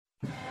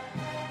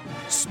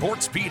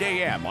Sports Beat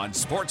AM on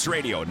Sports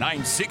Radio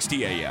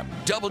 960 AM.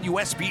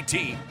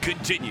 WSBT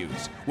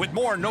continues with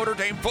more Notre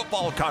Dame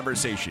football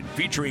conversation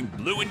featuring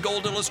Blue and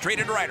Gold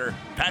Illustrated writer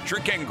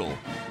Patrick Engel.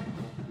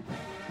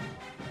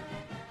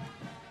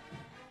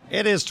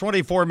 It is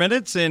 24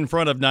 minutes in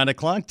front of 9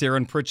 o'clock.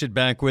 Darren Pritchett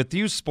back with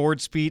you.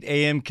 Sports Beat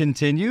AM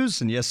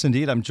continues. And yes,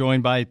 indeed, I'm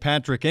joined by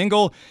Patrick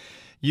Engel.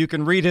 You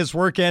can read his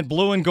work at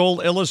Blue and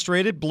Gold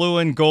Illustrated,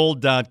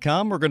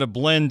 blueandgold.com. We're going to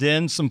blend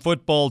in some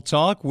football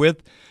talk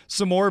with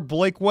some more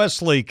Blake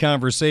Wesley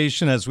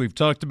conversation, as we've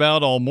talked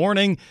about all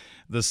morning.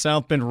 The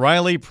South Bend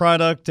Riley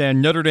product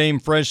and Notre Dame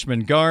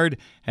freshman guard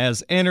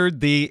has entered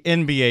the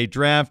NBA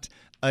draft.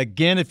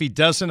 Again, if he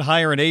doesn't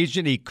hire an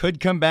agent, he could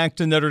come back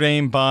to Notre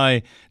Dame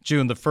by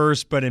June the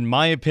 1st. But in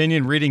my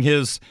opinion, reading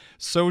his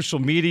social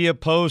media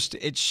post,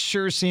 it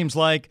sure seems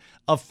like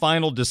a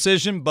final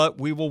decision,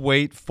 but we will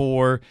wait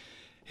for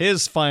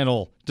his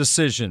final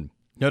decision,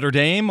 Notre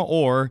Dame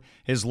or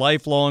his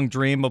lifelong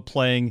dream of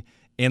playing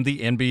in the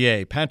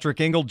NBA.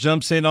 Patrick Engel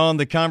jumps in on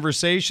the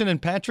conversation.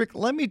 And Patrick,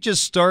 let me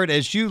just start.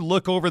 As you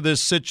look over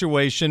this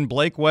situation,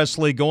 Blake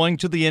Wesley going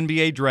to the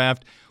NBA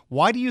draft,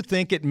 why do you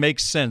think it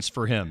makes sense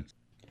for him?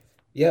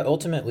 Yeah,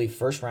 ultimately,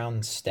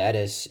 first-round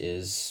status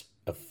is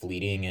a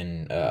fleeting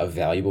and a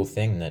valuable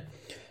thing that,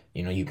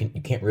 you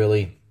can't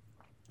really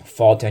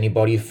fault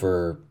anybody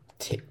for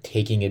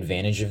taking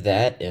advantage of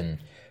that and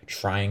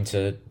trying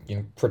to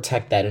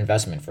protect that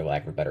investment, for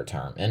lack of a better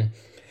term. And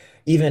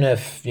even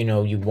if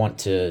you want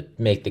to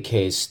make the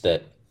case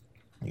that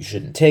you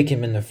shouldn't take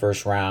him in the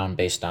first round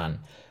based on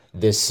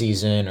this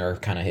season or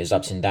kind of his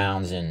ups and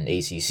downs in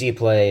ACC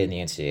play and the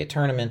NCAA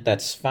tournament,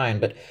 that's fine.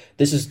 But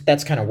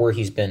that's kind of where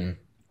he's been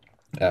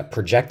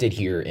projected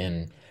here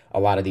in a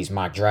lot of these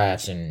mock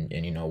drafts, and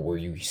where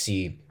you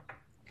see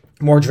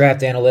more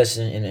draft analysts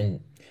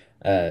and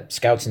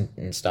scouts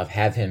and stuff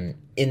have him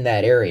in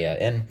that area.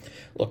 And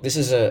look, this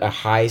is a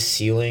high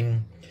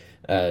ceiling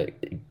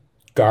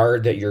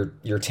guard that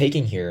you're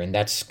taking here, and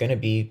that's going to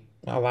be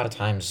a lot of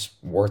times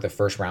worth a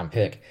first round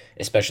pick,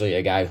 especially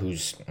a guy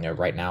who's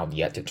right now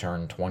yet to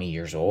turn 20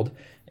 years old.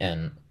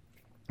 And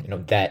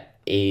that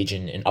age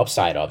and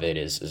upside of it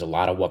is a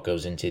lot of what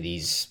goes into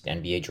these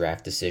NBA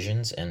draft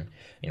decisions, and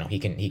he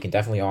can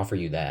definitely offer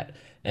you that.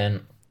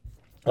 And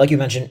like you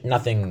mentioned,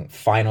 nothing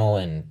final,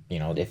 and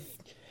if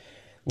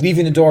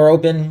leaving the door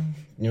open,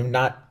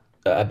 not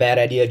a bad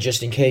idea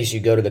just in case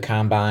you go to the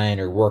combine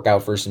or work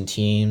out for some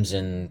teams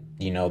and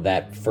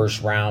that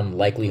first round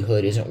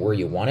likelihood isn't where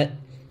you want it.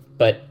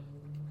 But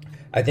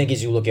I think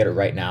as you look at it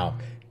right now,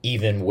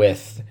 even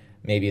with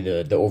maybe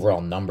the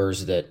overall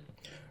numbers that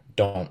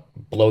don't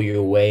blow you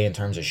away in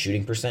terms of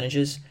shooting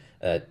percentages,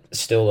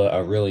 still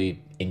a really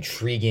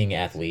intriguing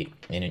athlete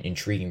and an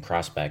intriguing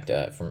prospect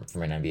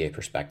from an NBA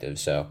perspective.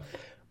 So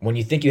when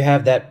you think you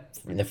have that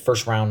in the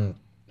first round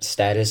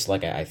status,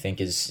 like I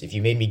think is, if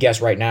you made me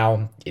guess right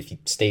now, if he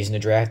stays in the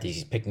draft, if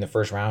he's picked in the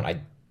first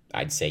round,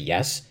 I'd say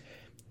yes.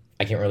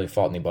 I can't really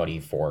fault anybody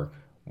for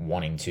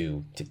wanting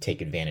to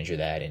take advantage of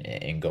that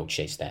and go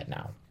chase that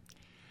now.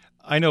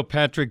 I know,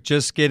 Patrick,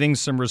 just getting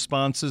some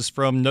responses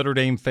from Notre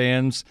Dame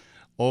fans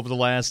over the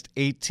last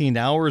 18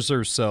 hours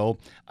or so.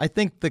 I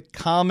think the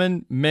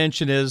common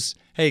mention is,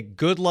 hey,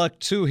 good luck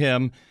to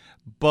him,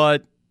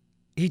 but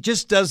he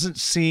just doesn't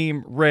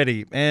seem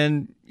ready.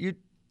 And you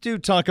do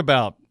talk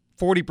about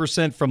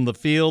 40% from the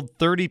field,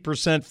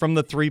 30% from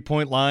the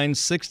three-point line,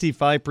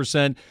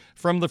 65%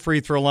 from the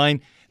free throw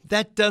line.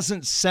 That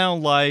doesn't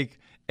sound like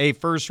a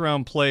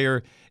first-round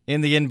player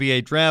in the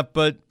NBA draft.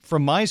 But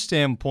from my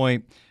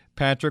standpoint,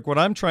 Patrick, what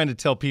I'm trying to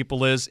tell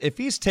people is if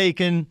he's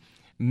taken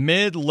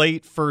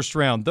mid-late first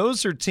round,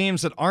 those are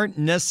teams that aren't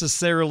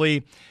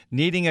necessarily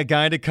needing a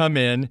guy to come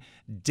in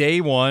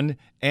day one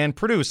and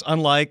produce,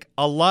 unlike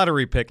a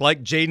lottery pick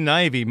like Jaden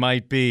Ivey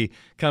might be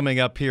coming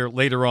up here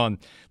later on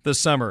this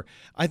summer.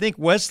 I think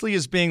Wesley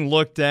is being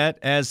looked at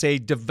as a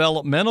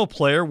developmental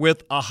player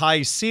with a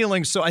high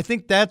ceiling, so I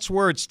think that's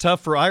where it's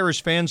tough for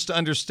Irish fans to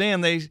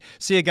understand. They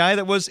see a guy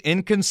that was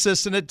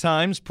inconsistent at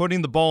times,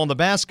 putting the ball in the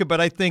basket, but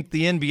I think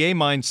the NBA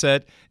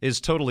mindset is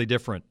totally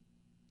different.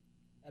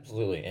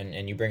 Absolutely,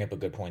 and you bring up a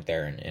good point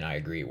there, and I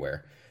agree,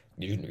 where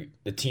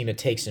the team that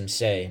takes him,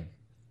 say,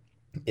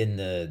 in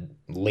the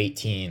late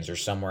teens or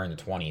somewhere in the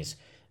 20s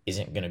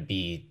isn't going to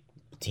be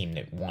a team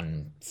that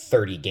won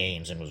 30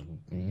 games and was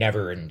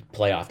never in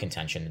playoff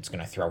contention. It's going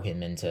to throw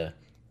him into,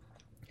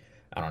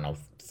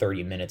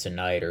 30 minutes a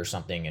night or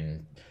something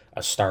and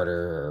a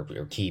starter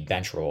or key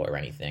bench role or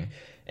anything.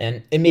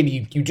 And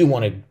maybe you do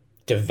want to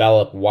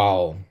develop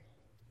while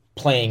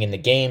playing in the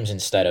games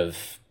instead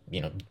of,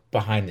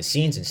 behind the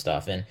scenes and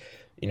stuff. And,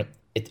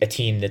 a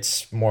team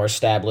that's more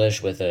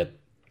established with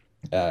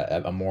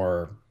a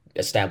more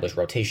established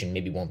rotation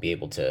maybe won't be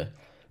able to,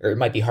 or it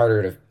might be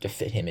harder to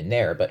fit him in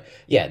there. But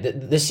yeah,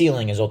 the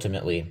ceiling is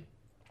ultimately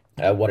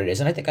what it is.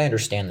 And I think I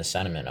understand the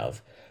sentiment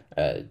of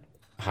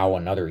how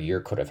another year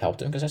could have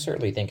helped him, because I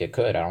certainly think it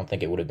could. I don't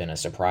think it would have been a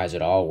surprise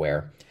at all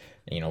where,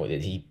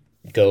 he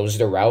goes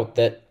the route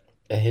that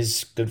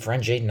his good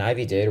friend Jaden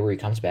Ivey did, where he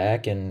comes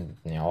back and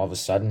all of a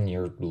sudden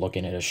you're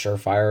looking at a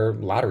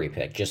surefire lottery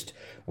pick, just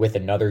with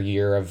another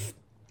year of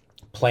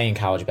playing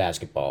college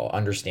basketball,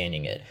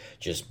 understanding it,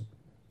 just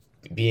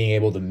being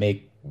able to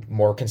make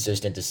more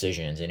consistent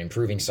decisions and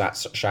improving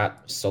shot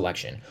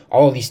selection.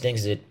 All of these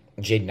things that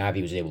Jaden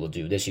Ivey was able to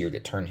do this year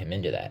that turned him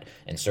into that.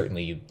 And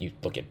certainly you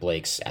look at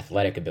Blake's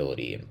athletic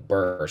ability and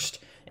burst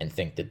and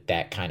think that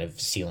that kind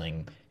of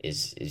ceiling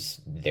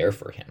is there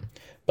for him.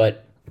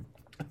 But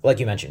like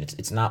you mentioned,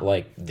 it's not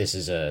like this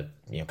is a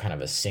kind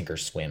of a sink or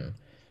swim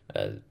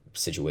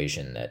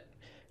situation that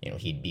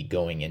he'd be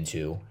going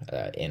into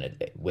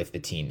with the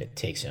team that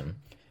takes him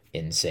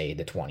in, say,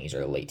 the 20s or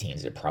the late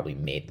teens that probably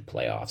made the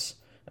playoffs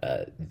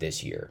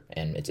this year.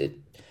 And it's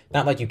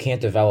not like you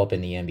can't develop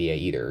in the NBA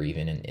either, or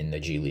even in the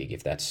G League,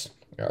 if that's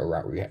a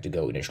route where you have to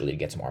go initially to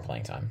get some more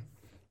playing time.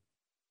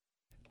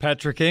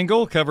 Patrick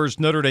Engel covers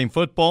Notre Dame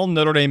football,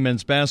 Notre Dame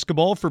men's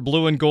basketball for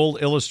Blue and Gold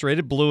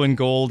Illustrated,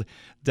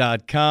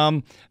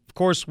 blueandgold.com. Of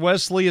course,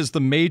 Wesley is the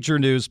major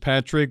news,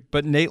 Patrick,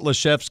 but Nate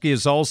Laszewski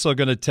is also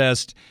going to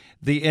test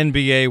the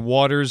NBA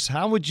waters.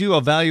 How would you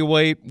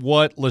evaluate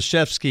what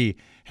Laszewski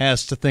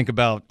has to think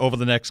about over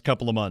the next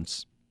couple of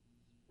months?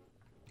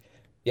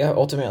 Yeah,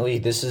 ultimately,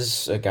 this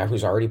is a guy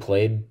who's already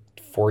played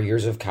 4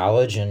 years of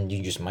college, and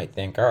you just might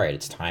think, all right,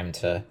 it's time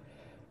to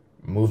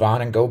move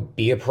on and go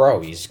be a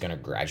pro. He's going to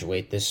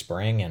graduate this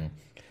spring, and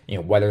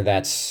whether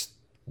that's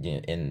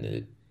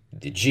in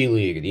the G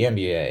League, the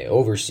NBA,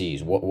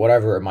 overseas,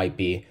 whatever it might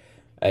be,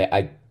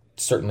 I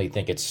certainly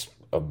think it's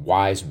a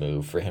wise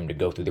move for him to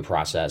go through the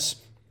process,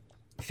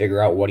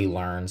 figure out what he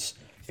learns,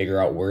 figure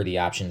out where the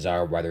options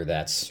are, whether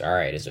that's, all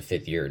right, as a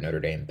fifth year at Notre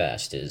Dame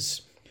best,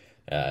 is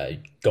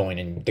going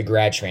in the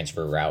grad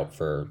transfer route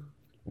for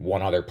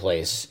one other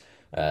place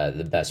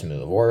the best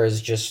move, or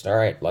is just, all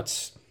right,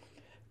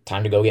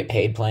 time to go get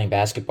paid playing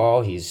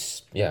basketball.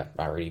 He's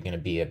already going to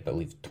be, I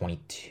believe,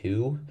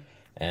 22,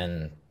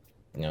 and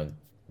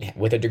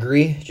with a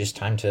degree, just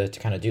time to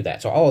kind of do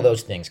that. So all of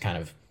those things kind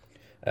of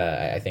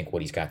I think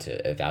what he's got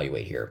to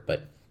evaluate here.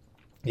 But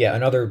yeah,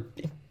 another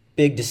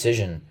big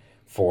decision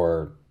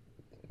for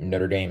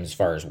Notre Dame as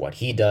far as what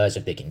he does,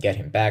 if they can get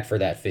him back for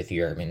that fifth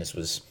year. I mean, this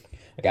was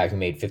a guy who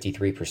made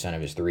 53%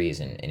 of his threes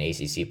in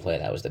ACC play.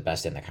 That was the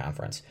best in the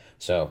conference.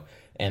 So,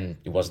 and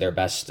he was their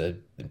best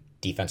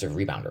defensive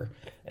rebounder.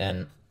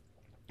 And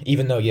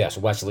even though, yes,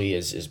 Wesley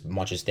is, as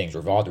much as things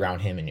revolved around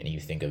him, and you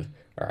think of,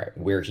 all right,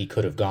 where he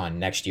could have gone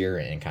next year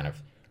and kind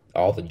of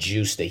all the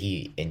juice that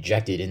he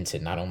injected into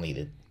not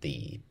only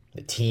the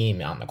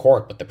team on the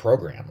court, but the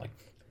program. Like,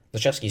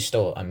 Laszewski's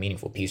still a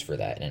meaningful piece for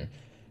that, and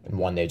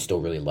one they'd still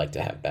really like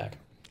to have back.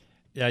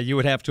 Yeah, you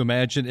would have to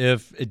imagine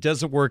if it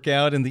doesn't work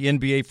out in the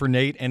NBA for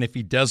Nate, and if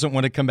he doesn't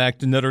want to come back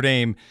to Notre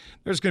Dame,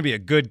 there's going to be a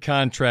good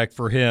contract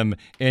for him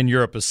in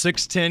Europe. A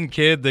 6'10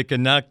 kid that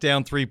can knock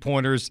down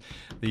three-pointers.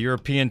 The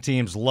European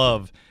teams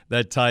love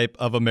that type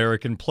of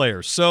American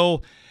player.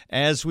 So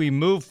as we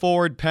move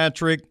forward,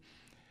 Patrick,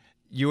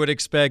 you would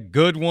expect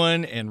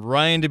Goodwin and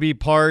Ryan to be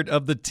part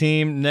of the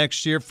team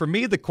next year. For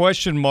me, the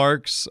question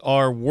marks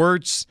are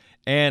Wirtz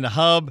and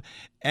Hub.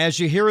 As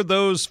you hear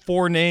those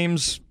four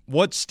names,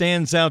 what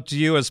stands out to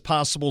you as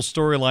possible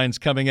storylines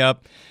coming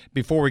up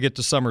before we get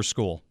to summer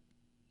school?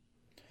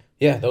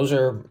 Yeah, those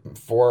are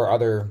four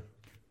other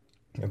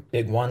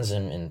big ones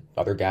and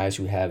other guys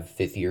who have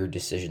fifth-year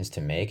decisions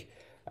to make.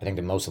 I think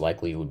the most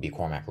likely would be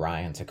Cormac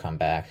Ryan to come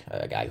back,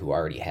 a guy who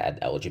already had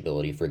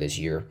eligibility for this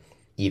year,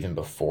 even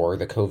before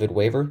the COVID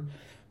waiver.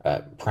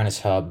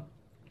 Prentice Hub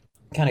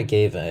kind of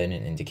gave an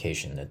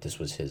indication that this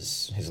was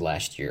his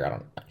last year. I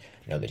don't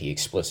know that he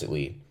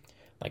explicitly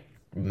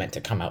meant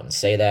to come out and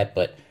say that,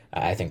 but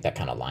I think that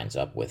kind of lines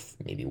up with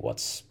maybe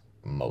what's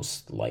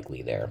most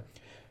likely there.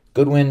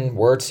 Goodwin,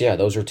 Wirtz, yeah,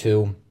 those are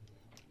two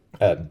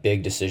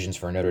big decisions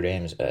for Notre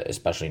Dame,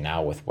 especially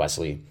now with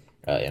Wesley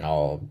and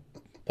all,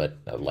 but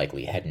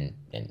likely heading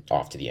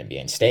off to the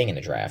NBA and staying in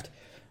the draft.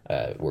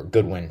 Where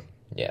Goodwin,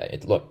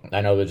 look,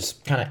 I know it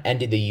just kind of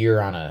ended the year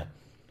on a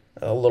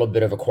little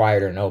bit of a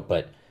quieter note,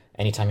 but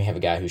anytime you have a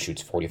guy who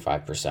shoots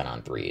 45%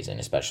 on threes, and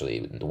especially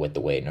with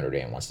the way Notre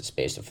Dame wants to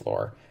space the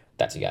floor,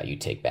 that's a guy you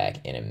take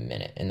back in a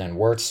minute. And then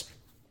Wirtz,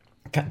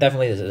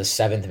 definitely the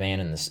seventh man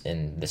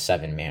in the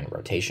seven-man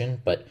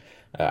rotation, but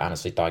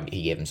honestly thought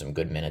he gave him some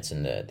good minutes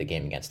in the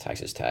game against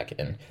Texas Tech,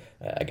 and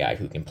a guy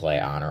who can play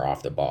on or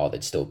off the ball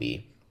that'd still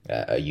be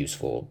a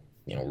useful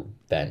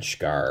bench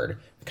guard,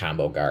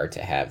 combo guard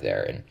to have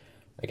there. And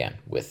again,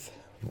 with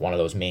one of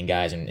those main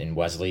guys in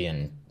Wesley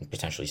and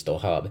potentially still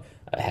Hub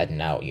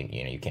heading out,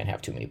 you can't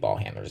have too many ball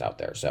handlers out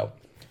there. So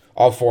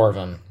all four of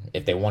them,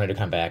 if they wanted to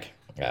come back,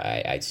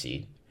 I'd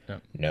see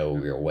no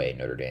real way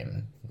Notre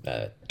Dame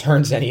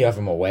turns any of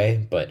them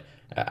away, but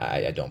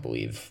I don't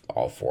believe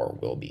all four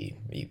will be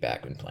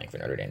back and playing for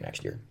Notre Dame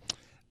next year.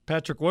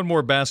 Patrick, one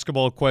more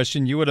basketball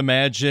question. You would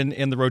imagine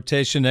in the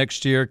rotation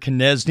next year,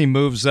 Konechny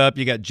moves up.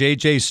 You got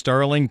J.J.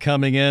 Starling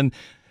coming in.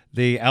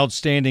 the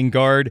outstanding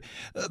guard.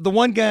 The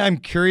one guy I'm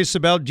curious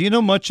about, do you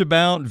know much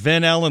about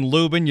Van Allen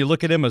Lubin? You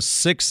look at him, a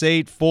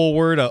 6'8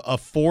 forward, a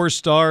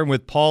four-star,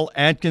 with Paul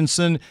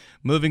Atkinson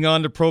moving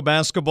on to pro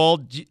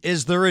basketball.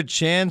 Is there a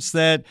chance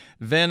that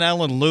Van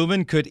Allen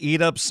Lubin could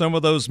eat up some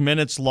of those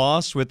minutes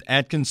lost with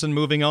Atkinson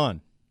moving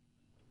on?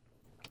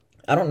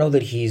 I don't know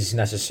that he's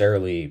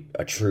necessarily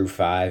a true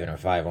five and a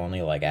five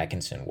only like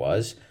Atkinson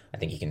was. I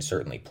think he can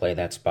certainly play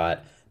that spot.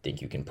 I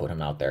think you can put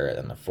him out there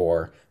in the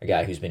four, a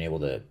guy who's been able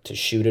to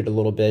shoot it a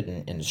little bit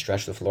and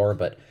stretch the floor.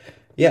 But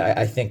yeah,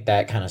 I think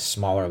that kind of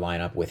smaller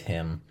lineup with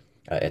him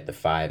at the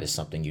five is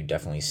something you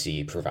definitely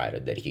see,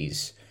 provided that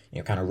he's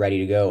kind of ready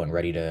to go and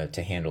ready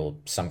to handle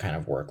some kind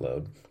of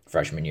workload.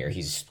 Freshman year,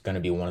 he's going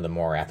to be one of the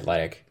more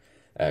athletic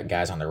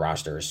guys on the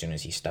roster as soon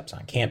as he steps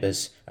on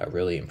campus. A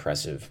really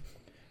impressive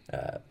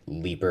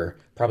leaper.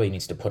 Probably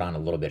needs to put on a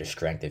little bit of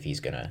strength if he's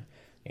going to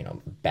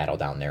battle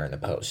down there in the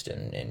post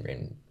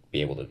and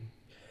be able to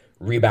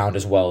rebound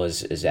as well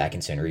as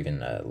Atkinson or even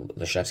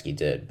Leshevsky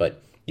did.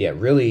 But yeah,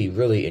 really,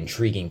 really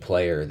intriguing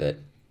player that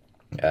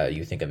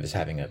you think of as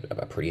having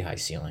a pretty high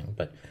ceiling.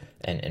 But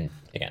and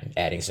again,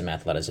 adding some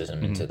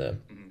athleticism into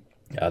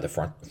the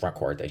front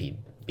court that he'd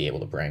be able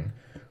to bring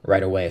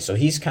right away. So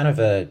he's kind of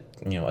a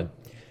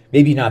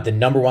maybe not the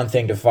number one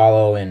thing to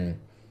follow in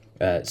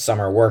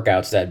summer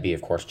workouts. That'd be,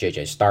 of course,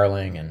 J.J.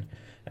 Starling and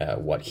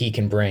what he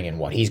can bring and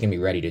what he's going to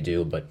be ready to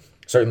do. But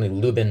certainly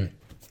Lubin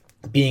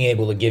being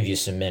able to give you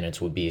some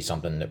minutes would be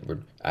something that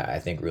would, I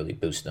think, really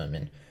boost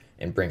them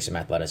and bring some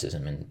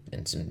athleticism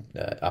and some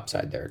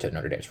upside there to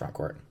Notre Dame's front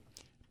court.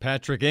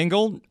 Patrick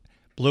Engel,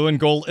 Blue and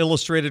Gold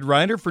Illustrated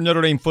writer for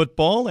Notre Dame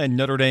football and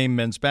Notre Dame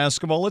men's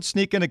basketball. Let's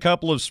sneak in a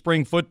couple of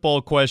spring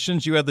football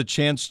questions. You had the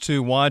chance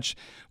to watch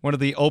one of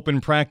the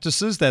open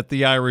practices that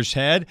the Irish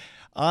had.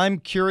 I'm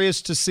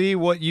curious to see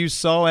what you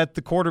saw at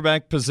the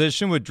quarterback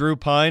position with Drew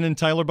Pine and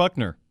Tyler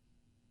Buckner.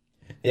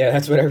 Yeah,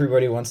 that's what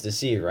everybody wants to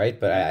see, right?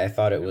 But I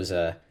thought it was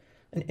an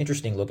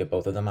interesting look at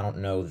both of them. I don't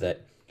know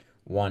that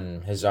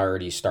one has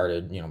already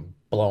started,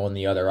 blowing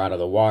the other out of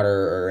the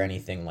water or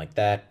anything like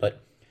that.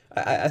 But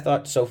I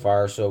thought so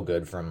far so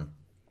good from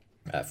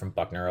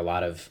Buckner. A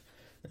lot of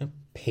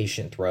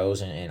patient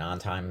throws and on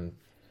time,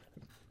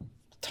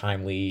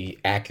 timely,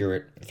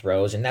 accurate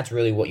throws, and that's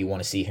really what you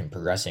want to see him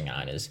progressing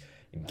on, is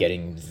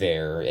getting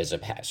there as a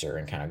passer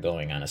and kind of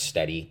going on a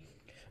steady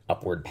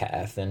upward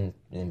path. And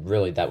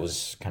really that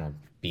was kind of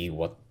be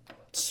what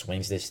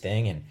swings this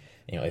thing. And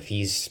if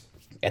he's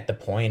at the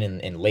point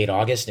in late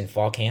August in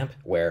fall camp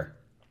where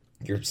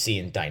you're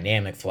seeing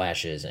dynamic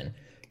flashes and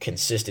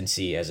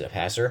consistency as a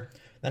passer,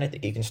 then I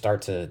think you can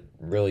start to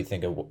really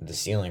think of the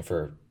ceiling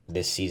for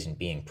this season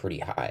being pretty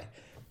high.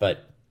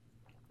 But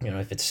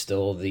if it's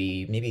still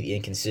maybe the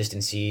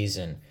inconsistencies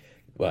and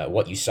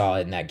what you saw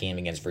in that game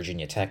against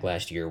Virginia Tech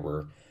last year,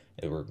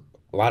 there were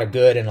a lot of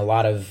good and a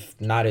lot of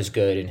not as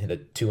good in the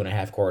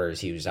 2.5 quarters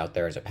he was out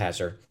there as a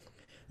passer,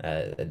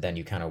 then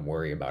you kind of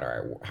worry about, all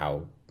right,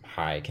 how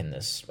high can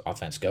this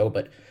offense go?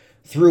 But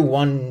through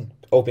one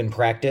open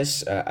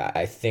practice,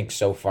 I think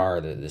so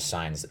far the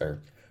signs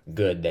are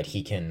good that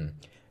he can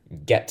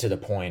get to the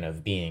point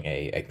of being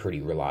a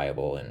pretty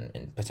reliable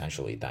and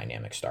potentially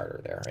dynamic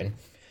starter there.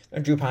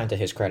 And Drew Pine, to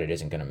his credit,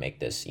 isn't going to make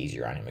this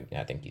easier on him.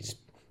 I think he's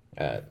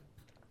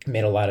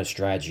made a lot of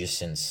strides just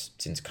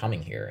since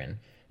coming here, and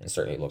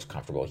certainly looks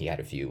comfortable. He had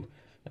a few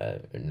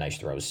nice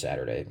throws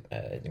Saturday,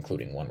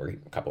 including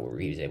a couple where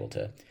he was able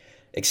to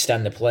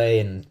extend the play,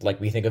 and like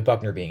we think of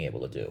Buckner being able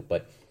to do.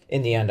 But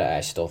in the end,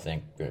 I still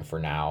think for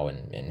now,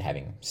 and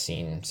having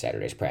seen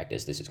Saturday's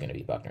practice, this is going to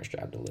be Buckner's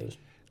job to lose.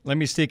 Let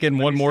me sneak in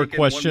one more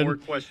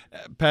question.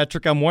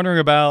 Patrick, I'm wondering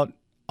about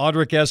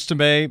Audric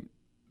Estime,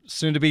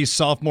 soon-to-be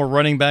sophomore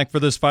running back for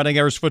this Fighting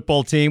Irish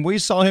football team. We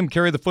saw him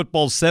carry the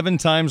football 7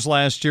 times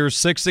last year,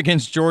 6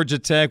 against Georgia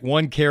Tech,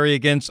 1 carry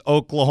against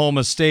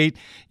Oklahoma State.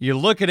 You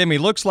look at him, he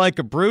looks like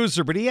a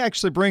bruiser, but he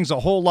actually brings a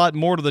whole lot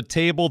more to the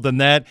table than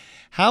that.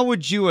 How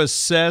would you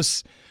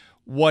assess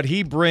what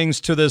he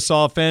brings to this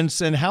offense,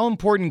 and how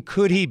important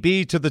could he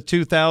be to the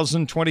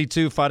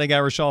 2022 Fighting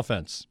Irish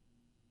offense?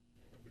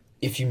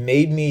 If you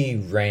made me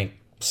rank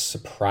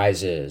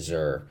surprises,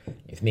 or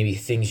if maybe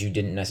things you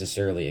didn't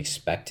necessarily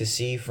expect to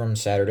see from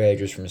Saturday,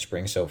 just from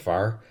spring so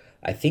far,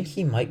 I think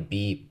he might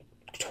be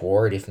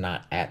toward, if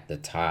not at the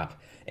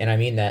top. And I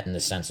mean that in the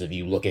sense of,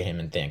 you look at him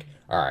and think,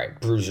 all right,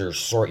 bruiser,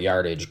 short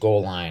yardage,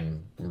 goal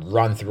line,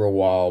 run through a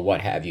wall, what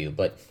have you.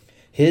 But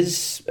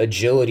his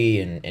agility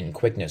and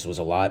quickness was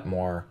a lot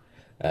more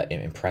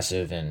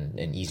impressive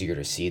and easier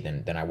to see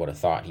than I would have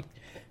thought. He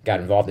got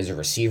involved as a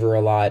receiver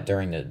a lot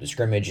during the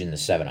scrimmage in the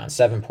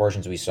 7-on-7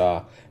 portions we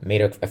saw,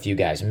 made a few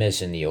guys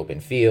miss in the open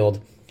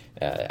field.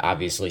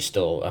 Obviously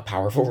still a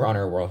powerful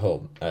runner where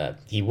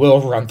he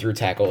will run through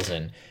tackles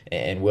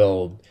and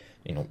will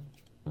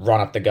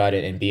run up the gut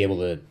and be able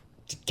to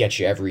get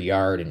you every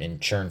yard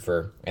and churn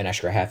for an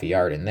extra half a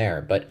yard in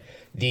there. But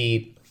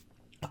the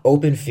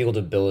open field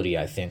ability,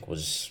 I think,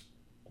 was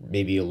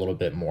maybe a little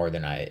bit more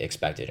than I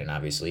expected, and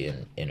obviously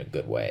in a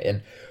good way.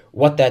 And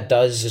what that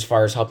does as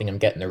far as helping him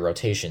get in the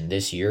rotation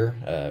this year,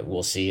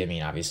 we'll see. I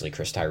mean, obviously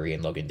Chris Tyree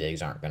and Logan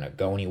Diggs aren't going to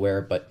go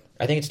anywhere, but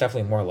I think it's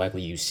definitely more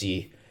likely you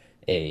see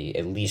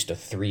at least a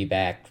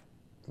 3-back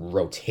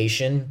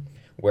rotation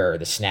where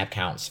the snap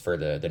counts for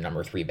the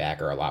number 3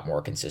 back are a lot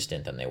more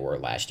consistent than they were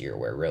last year,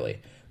 where really,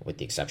 with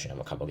the exception of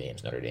a couple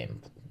games, Notre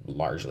Dame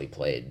largely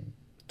played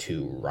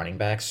 2 running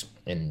backs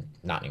and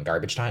not in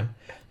garbage time.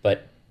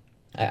 But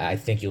I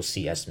think you'll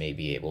see Esme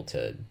be able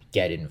to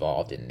get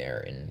involved in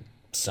there in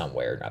some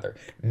way or another.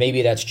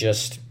 Maybe that's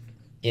just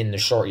in the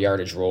short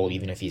yardage role,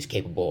 even if he's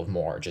capable of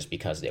more, just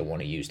because they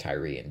want to use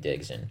Tyree and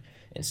Diggs in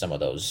some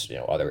of those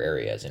other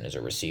areas and as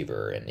a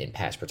receiver and in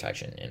pass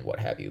protection and what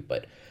have you.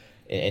 But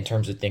in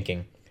terms of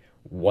thinking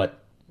what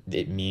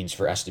it means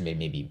for Estime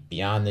maybe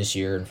beyond this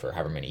year and for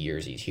however many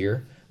years he's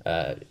here,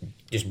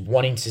 just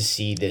wanting to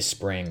see this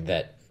spring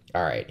that,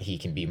 all right, he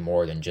can be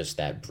more than just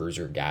that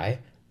bruiser guy.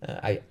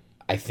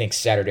 I think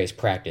Saturday's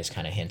practice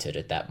kind of hinted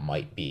at that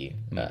might be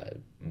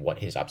what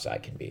his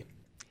upside can be.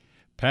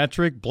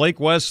 Patrick, Blake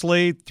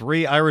Wesley,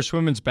 3 Irish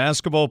women's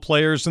basketball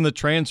players in the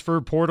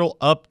transfer portal,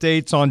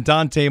 updates on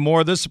Dante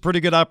Moore. This is a pretty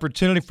good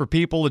opportunity for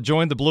people to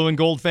join the Blue and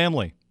Gold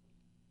family.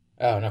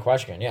 Oh, no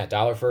question. Yeah,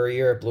 $1 for a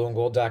year at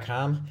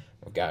blueandgold.com.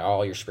 We've got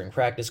all your spring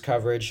practice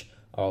coverage,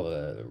 all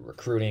the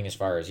recruiting as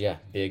far as,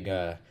 big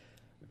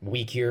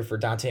week here for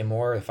Dante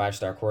Moore, the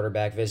 5-star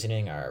quarterback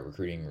visiting. Our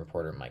recruiting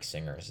reporter Mike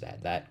Singer has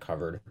had that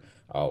covered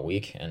all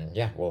week. And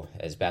well,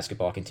 as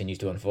basketball continues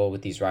to unfold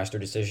with these roster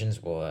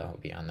decisions, we'll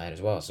be on that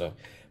as well. So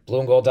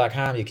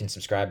blueandgold.com, you can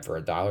subscribe for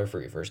 $1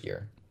 for your first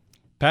year.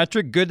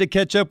 Patrick, good to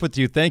catch up with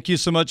you. Thank you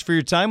so much for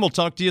your time. We'll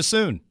talk to you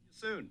soon.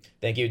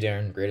 Thank you,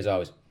 Darren. Great as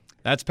always.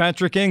 That's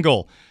Patrick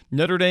Engel,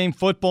 Notre Dame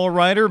football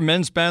writer,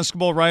 men's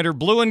basketball writer,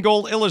 Blue and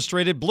Gold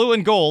Illustrated,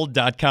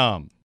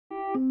 blueandgold.com.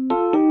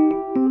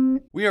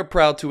 We are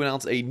proud to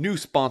announce a new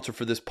sponsor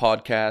for this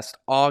podcast,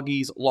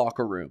 Augie's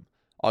Locker Room.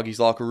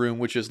 Augie's Locker Room,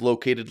 which is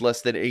located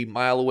less than a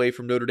mile away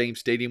from Notre Dame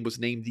Stadium, was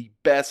named the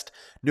best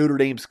Notre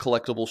Dame's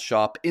collectible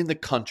shop in the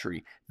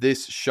country.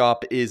 This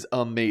shop is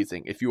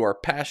amazing. If you are a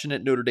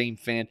passionate Notre Dame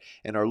fan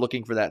and are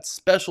looking for that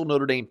special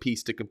Notre Dame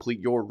piece to complete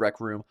your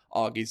rec room,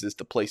 Augie's is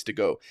the place to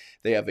go.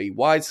 They have a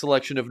wide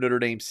selection of Notre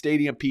Dame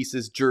stadium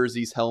pieces,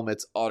 jerseys,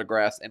 helmets,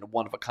 autographs, and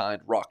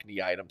one-of-a-kind Rockne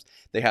items.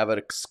 They have an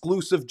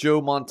exclusive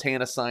Joe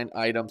Montana signed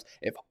items.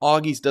 If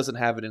Augie's doesn't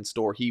have it in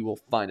store, he will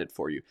find it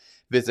for you.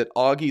 Visit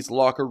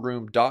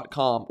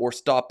augieslockerroom.com or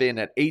stop in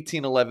at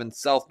 1811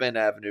 South Bend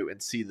Avenue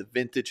and see the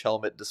vintage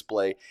helmet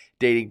display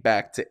dating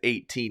back to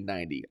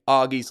 1890.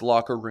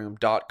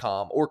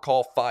 augieslockerroom.com or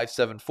call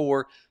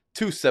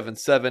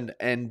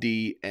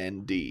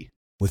 574-277-NDND.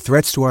 With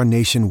threats to our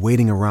nation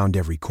waiting around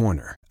every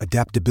corner,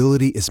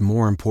 adaptability is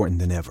more important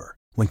than ever.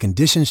 When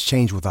conditions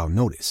change without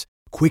notice,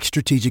 quick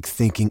strategic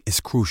thinking is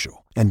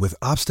crucial. And with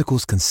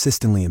obstacles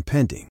consistently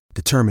impending,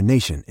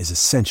 determination is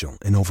essential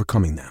in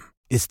overcoming them.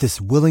 It's this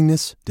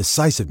willingness,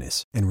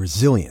 decisiveness, and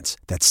resilience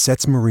that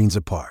sets Marines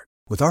apart.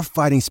 With our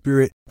fighting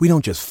spirit, we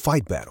don't just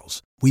fight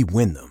battles, we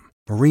win them.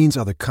 Marines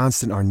are the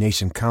constant our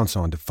nation counts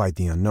on to fight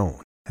the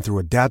unknown. And through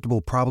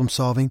adaptable problem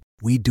solving,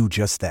 we do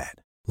just that.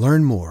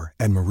 Learn more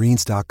at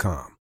marines.com.